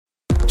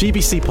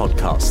GBC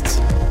Podcasts.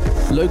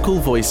 Local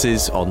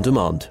voices on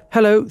demand.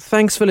 Hello,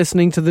 thanks for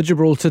listening to the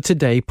Gibraltar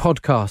Today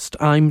podcast.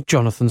 I'm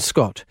Jonathan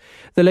Scott.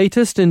 The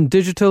latest in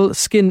digital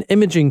skin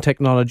imaging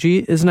technology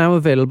is now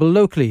available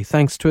locally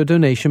thanks to a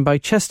donation by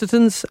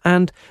Chesterton's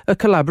and a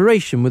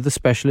collaboration with the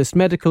Specialist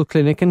Medical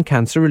Clinic and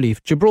Cancer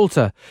Relief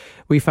Gibraltar.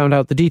 We found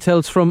out the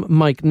details from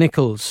Mike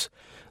Nichols.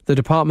 The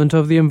Department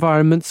of the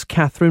Environment's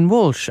Catherine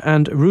Walsh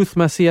and Ruth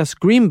Macias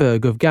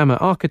Greenberg of Gamma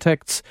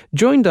Architects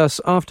joined us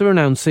after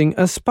announcing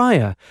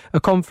Aspire, a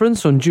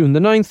conference on June the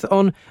 9th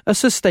on a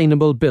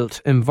sustainable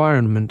built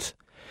environment.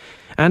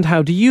 And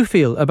how do you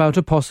feel about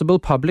a possible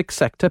public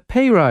sector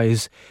pay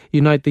rise?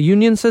 Unite the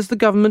Union says the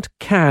government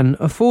can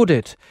afford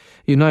it.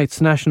 Unite's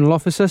national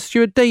officer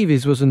Stuart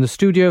Davies was in the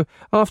studio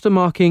after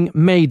marking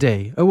May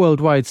Day, a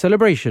worldwide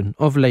celebration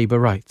of labour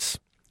rights.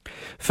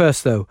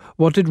 First, though,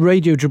 what did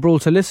Radio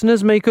Gibraltar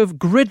listeners make of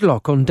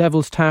gridlock on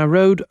Devil's Tower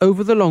Road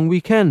over the long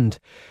weekend?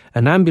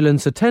 An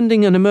ambulance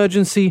attending an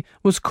emergency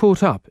was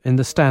caught up in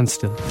the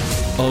standstill.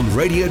 On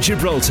Radio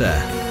Gibraltar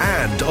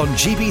and on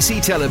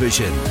GBC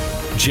Television,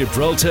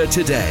 Gibraltar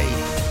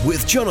Today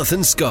with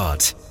Jonathan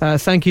Scott.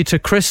 Thank you to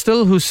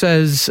Crystal, who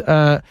says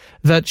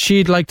that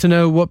she'd like to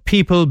know what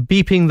people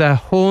beeping their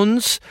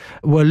horns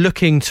were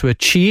looking to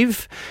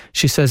achieve.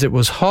 She says it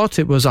was hot,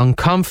 it was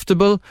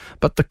uncomfortable,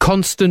 but the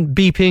constant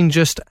beeping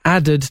just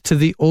added to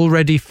the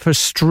already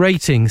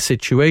frustrating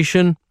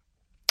situation.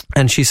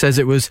 And she says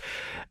it was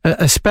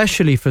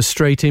especially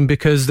frustrating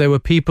because there were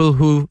people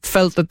who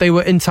felt that they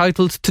were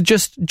entitled to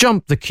just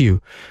jump the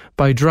queue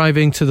by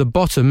driving to the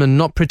bottom and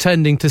not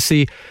pretending to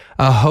see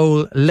a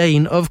whole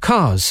lane of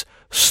cars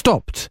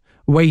stopped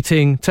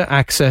waiting to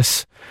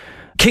access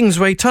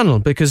Kingsway Tunnel,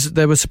 because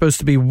there was supposed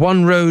to be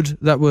one road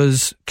that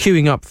was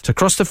queuing up to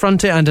cross the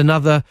frontier and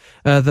another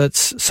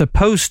that's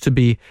supposed to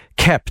be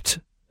kept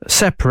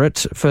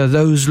separate for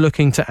those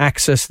looking to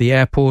access the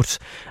airport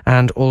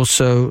and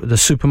also the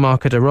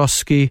supermarket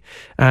Eroski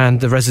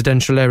and the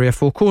residential area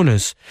Four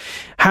Corners.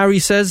 Harry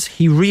says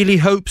he really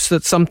hopes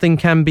that something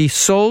can be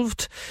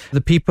solved.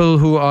 The people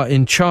who are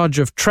in charge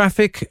of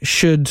traffic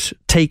should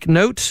take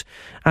note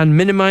and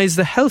minimise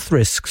the health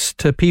risks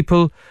to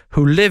people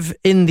who live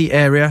in the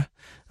area.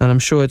 And I'm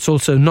sure it's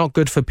also not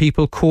good for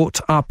people caught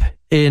up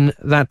in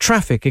that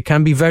traffic. It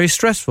can be very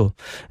stressful,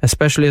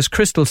 especially, as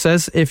Crystal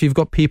says, if you've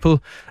got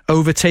people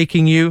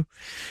overtaking you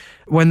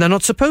when they're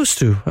not supposed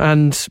to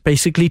and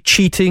basically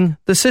cheating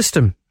the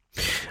system.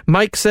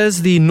 Mike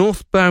says the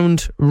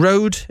northbound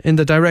road in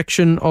the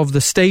direction of the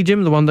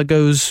stadium, the one that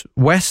goes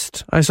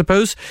west, I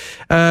suppose,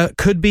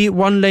 could be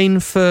one lane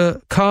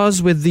for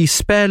cars with the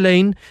spare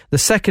lane, the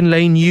second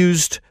lane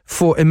used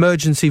for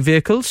emergency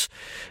vehicles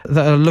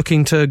that are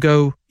looking to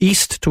go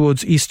east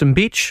towards Eastern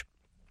Beach.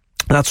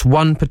 That's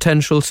one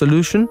potential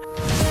solution.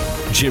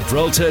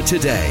 Gibraltar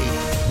Today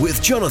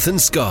with Jonathan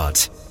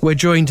Scott. We're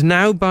joined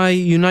now by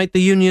Unite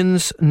the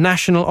Union's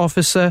national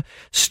officer,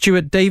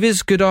 Stuart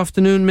Davies. Good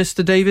afternoon,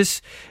 Mr.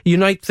 Davies.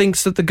 Unite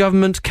thinks that the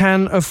government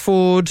can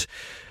afford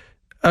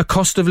a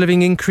cost of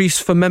living increase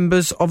for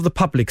members of the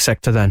public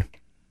sector then.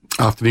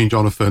 Afternoon,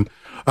 Jonathan.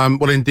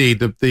 Well, indeed,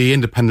 the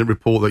independent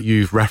report that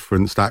you've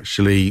referenced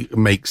actually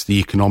makes the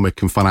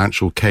economic and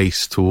financial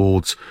case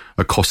towards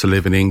a cost of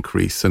living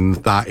increase, and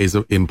that is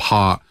in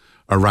part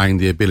around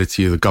the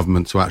ability of the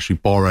government to actually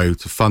borrow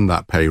to fund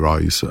that pay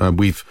rise.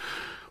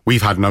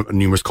 We've had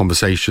numerous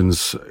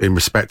conversations in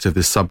respect of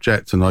this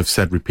subject, and I've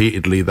said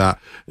repeatedly that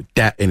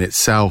debt in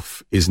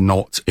itself is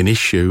not an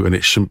issue, and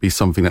it shouldn't be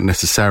something that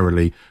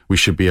necessarily we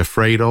should be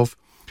afraid of.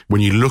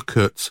 When you look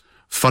at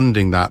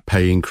funding that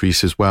pay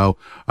increase as well,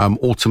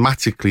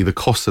 automatically the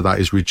cost of that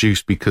is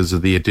reduced because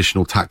of the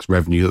additional tax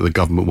revenue that the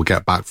government will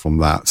get back from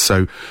that.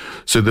 So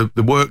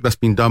the work that's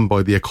been done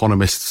by the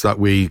economists that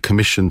we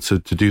commissioned to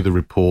do the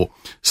report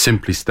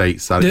simply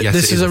states that yes,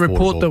 this is a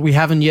report that we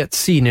haven't yet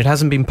seen. It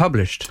hasn't been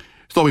published.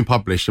 It's not been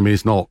published. I mean,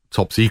 it's not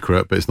top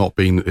secret, but it's not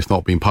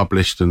been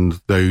published. And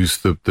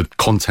the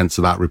contents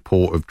of that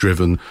report have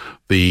driven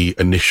the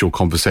initial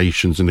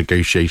conversations and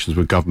negotiations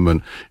with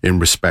government in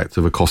respect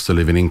of a cost of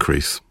living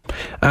increase.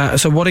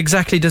 So what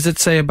exactly does it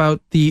say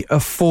about the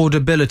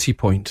affordability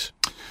point?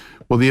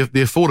 Well, the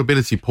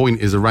affordability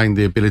point is around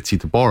the ability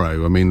to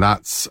borrow. I mean,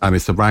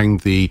 it's around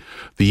the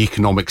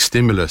economic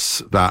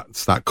stimulus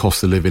that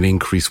cost of living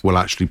increase will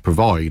actually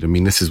provide. I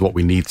mean, this is what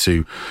we need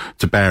to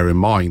bear in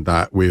mind,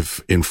 that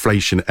with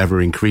inflation ever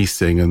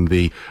increasing and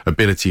the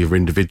ability of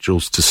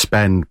individuals to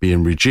spend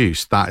being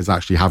reduced, that is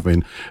actually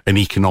having an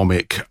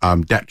economic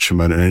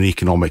detriment and an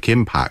economic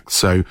impact.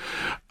 So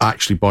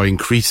actually, by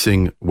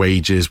increasing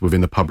wages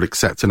within the public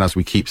sector, and as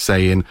we keep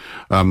saying,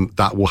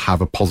 that will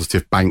have a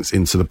positive bounce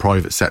into the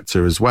private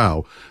sector as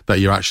well, that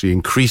you're actually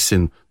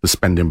increasing the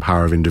spending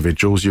power of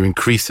individuals, you're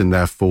increasing,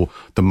 therefore,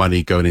 the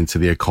money going into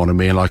the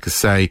economy. And like I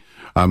say,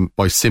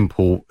 by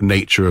simple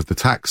nature of the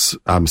tax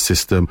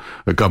system,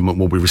 the government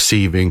will be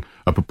receiving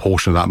a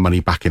proportion of that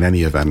money back in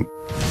any event.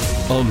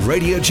 On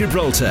Radio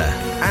Gibraltar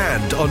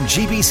and on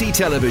GBC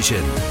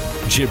Television,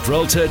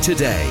 Gibraltar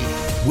Today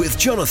with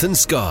Jonathan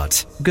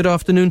Scott. Good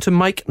afternoon to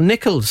Mike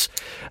Nichols.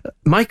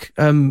 Mike,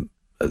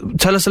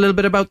 tell us a little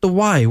bit about the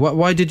why.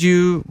 Why did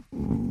you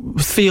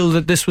feel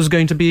that this was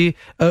going to be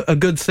a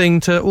good thing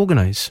to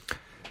organise?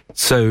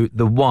 So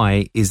the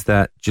why is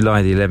that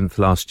July the 11th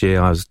last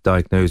year, I was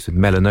diagnosed with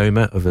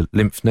melanoma of a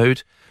lymph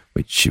node,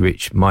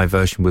 which my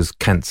version was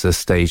cancer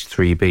stage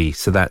 3B.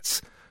 So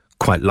that's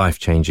quite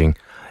life-changing.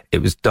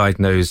 It was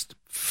diagnosed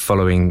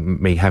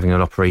following me having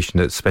an operation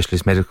at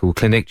Specialist Medical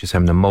Clinic, just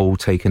having a mole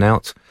taken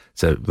out.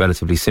 So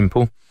relatively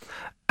simple.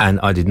 And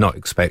I did not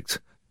expect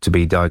to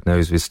be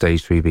diagnosed with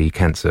stage 3B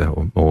cancer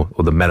or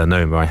the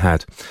melanoma I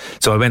had.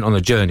 So I went on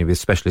a journey with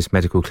Specialist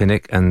Medical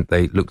Clinic and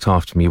they looked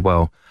after me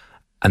well.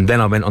 And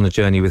then I went on a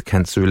journey with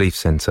Cancer Relief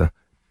Centre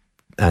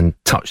and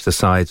touched the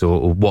sides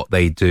or what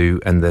they do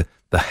and the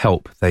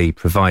help they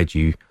provide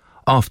you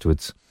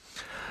afterwards.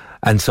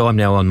 And so I'm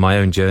now on my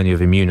own journey of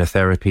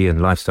immunotherapy and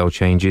lifestyle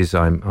changes.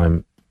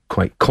 I'm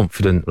quite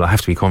confident, I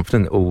have to be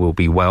confident all will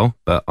be well,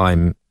 but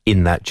I'm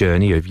in that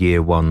journey of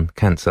year 1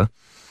 cancer.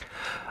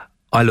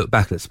 I look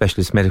back at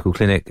Specialist Medical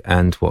Clinic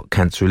and what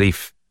Cancer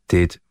Relief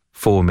did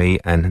for me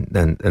and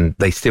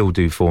they still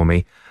do for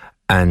me.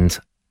 And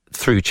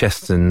through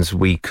Chesterton's,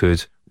 we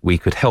could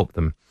help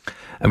them.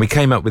 And we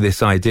came up with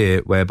this idea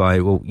whereby,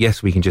 well,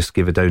 yes, we can just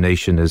give a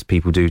donation as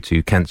people do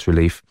to Cancer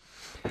Relief.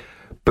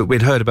 But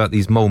we'd heard about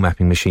these mole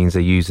mapping machines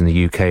they use in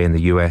the UK and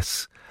the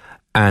US.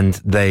 And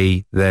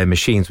they're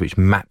machines which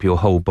map your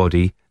whole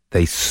body.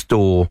 They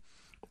store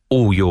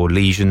all your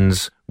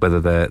lesions, whether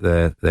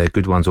they're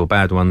good ones or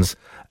bad ones.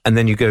 And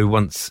then you go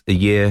once a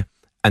year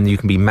and you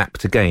can be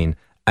mapped again.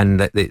 And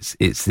that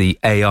it's the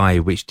AI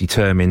which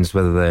determines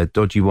whether they're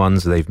dodgy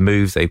ones, they've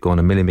moved, they've gone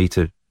a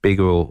millimetre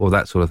bigger or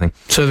that sort of thing.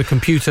 So the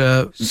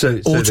computer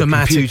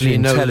automatically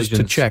knows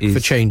to check for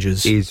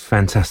changes. Is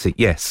fantastic,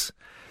 yes.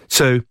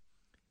 So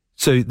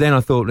then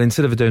I thought,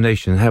 instead of a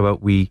donation, how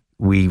about we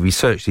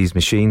research these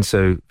machines?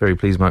 So very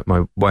pleased,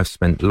 my wife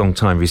spent a long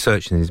time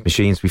researching these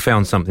machines. We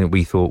found something that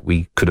we thought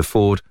we could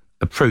afford,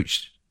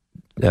 approached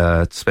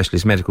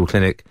Specialist Medical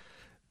Clinic,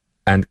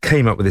 and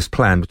came up with this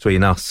plan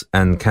between us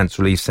and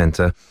Cancer Relief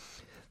Centre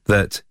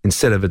that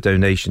instead of a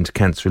donation to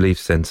Cancer Relief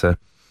Centre,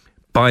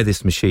 buy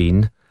this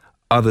machine,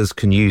 others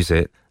can use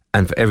it,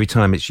 and for every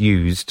time it's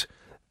used,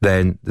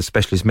 then the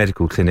Specialist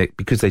Medical Clinic,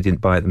 because they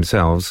didn't buy it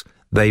themselves,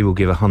 they will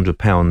give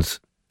 £100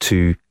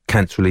 to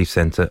Cancer Relief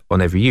Centre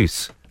on every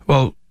use.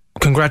 Well,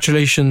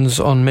 congratulations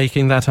on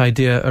making that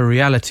idea a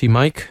reality,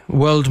 Mike.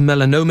 World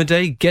Melanoma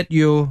Day. Get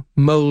your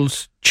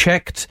moles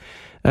checked.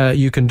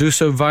 You can do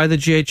so via the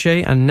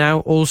GHA and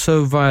now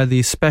also via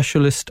the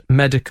Specialist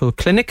Medical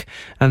Clinic.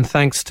 And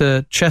thanks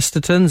to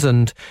Chesterton's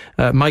and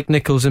Mike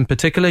Nichols in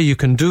particular, you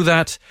can do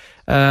that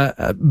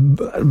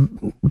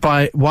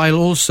while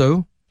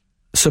also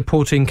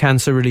supporting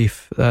Cancer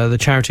Relief. The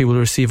charity will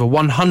receive a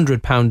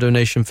 £100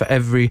 donation for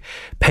every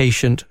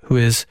patient who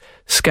is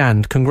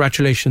scanned.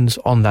 Congratulations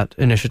on that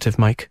initiative,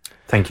 Mike.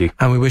 Thank you.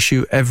 And we wish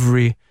you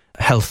every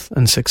health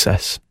and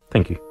success.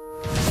 Thank you.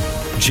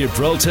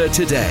 Gibraltar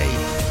Today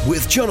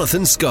with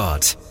Jonathan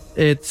Scott.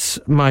 It's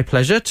my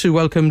pleasure to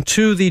welcome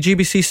to the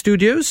GBC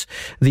studios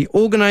the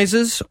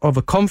organisers of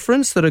a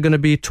conference that are going to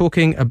be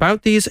talking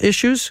about these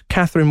issues.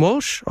 Catherine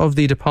Walsh of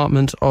the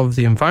Department of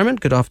the Environment.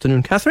 Good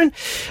afternoon, Catherine.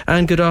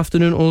 And good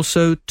afternoon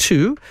also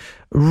to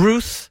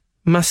Ruth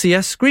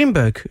Macias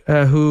Greenberg,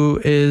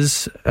 who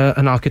is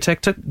an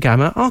architect at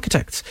Gamma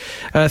Architects.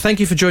 Thank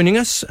you for joining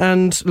us,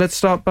 and let's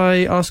start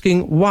by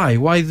asking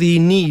why the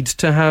need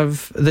to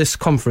have this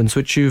conference,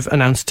 which you've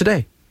announced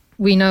today.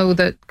 We know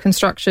that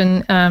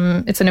construction,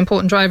 it's an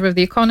important driver of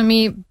the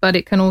economy, but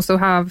it can also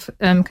have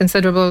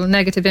considerable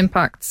negative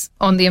impacts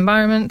on the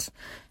environment.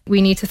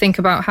 We need to think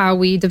about how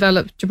we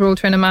develop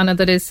Gibraltar in a manner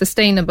that is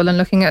sustainable and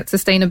looking at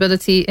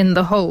sustainability in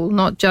the whole,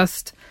 not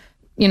just,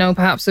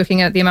 perhaps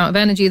looking at the amount of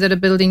energy that a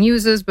building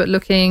uses, but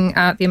looking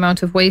at the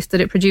amount of waste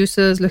that it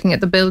produces, looking at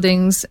the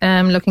buildings,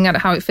 looking at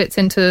how it fits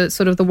into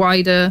sort of the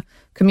wider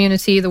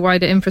community, the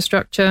wider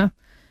infrastructure.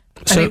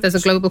 I think there's a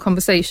global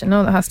conversation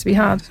that has to be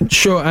had.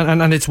 Sure,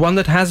 and it's one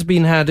that has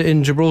been had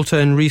in Gibraltar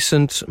in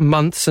recent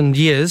months and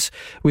years.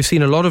 We've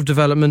seen a lot of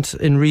development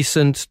in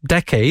recent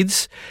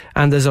decades,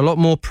 and there's a lot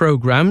more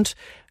programmed.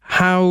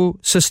 How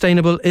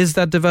sustainable is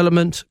that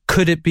development?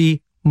 Could it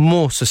be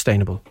more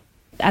sustainable?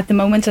 At the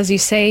moment, as you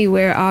say,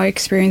 we are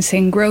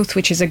experiencing growth,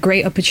 which is a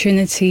great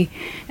opportunity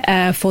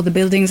for the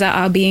buildings that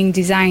are being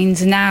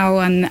designed now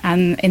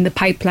and in the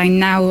pipeline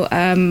now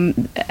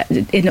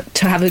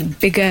to have a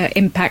bigger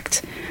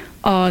impact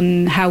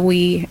on how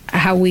we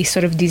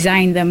sort of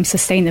design them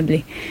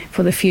sustainably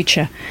for the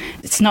future.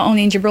 It's not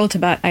only in Gibraltar,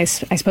 but I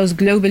suppose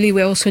globally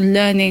we're also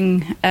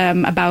learning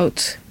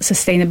about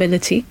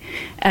sustainability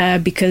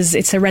because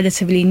it's a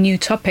relatively new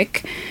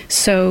topic.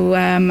 So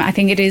I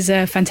think it is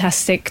a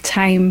fantastic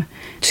time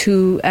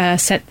to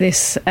set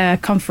this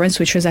conference,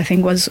 which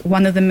was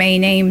one of the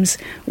main aims,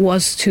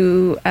 was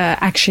to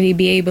actually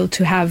be able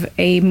to have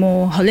a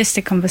more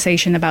holistic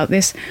conversation about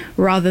this,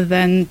 rather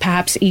than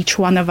perhaps each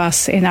one of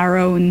us in our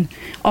own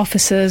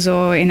offices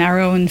or in our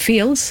own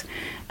fields,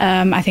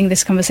 I think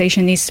this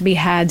conversation needs to be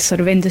had sort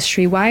of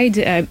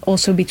industry-wide,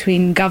 also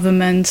between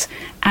government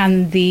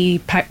and the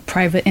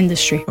private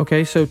industry.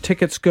 Okay, so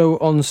tickets go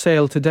on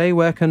sale today.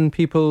 Where can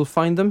people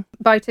find them?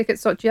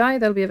 Buytickets.gi,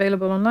 they'll be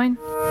available online.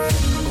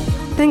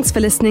 Thanks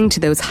for listening to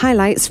those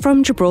highlights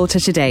from Gibraltar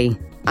Today.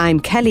 I'm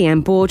Kelly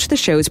Ann Borge, the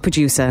show's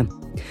producer.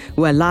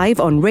 We're live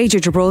on Radio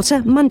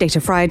Gibraltar Monday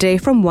to Friday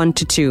from 1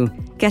 to 2,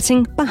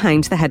 getting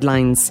behind the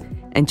headlines.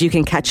 And you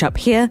can catch up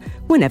here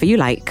whenever you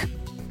like.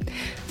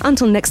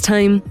 Until next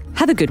time,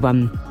 have a good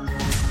one.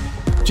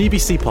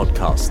 GBC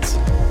Podcasts.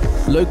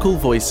 Local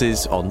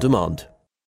voices on demand.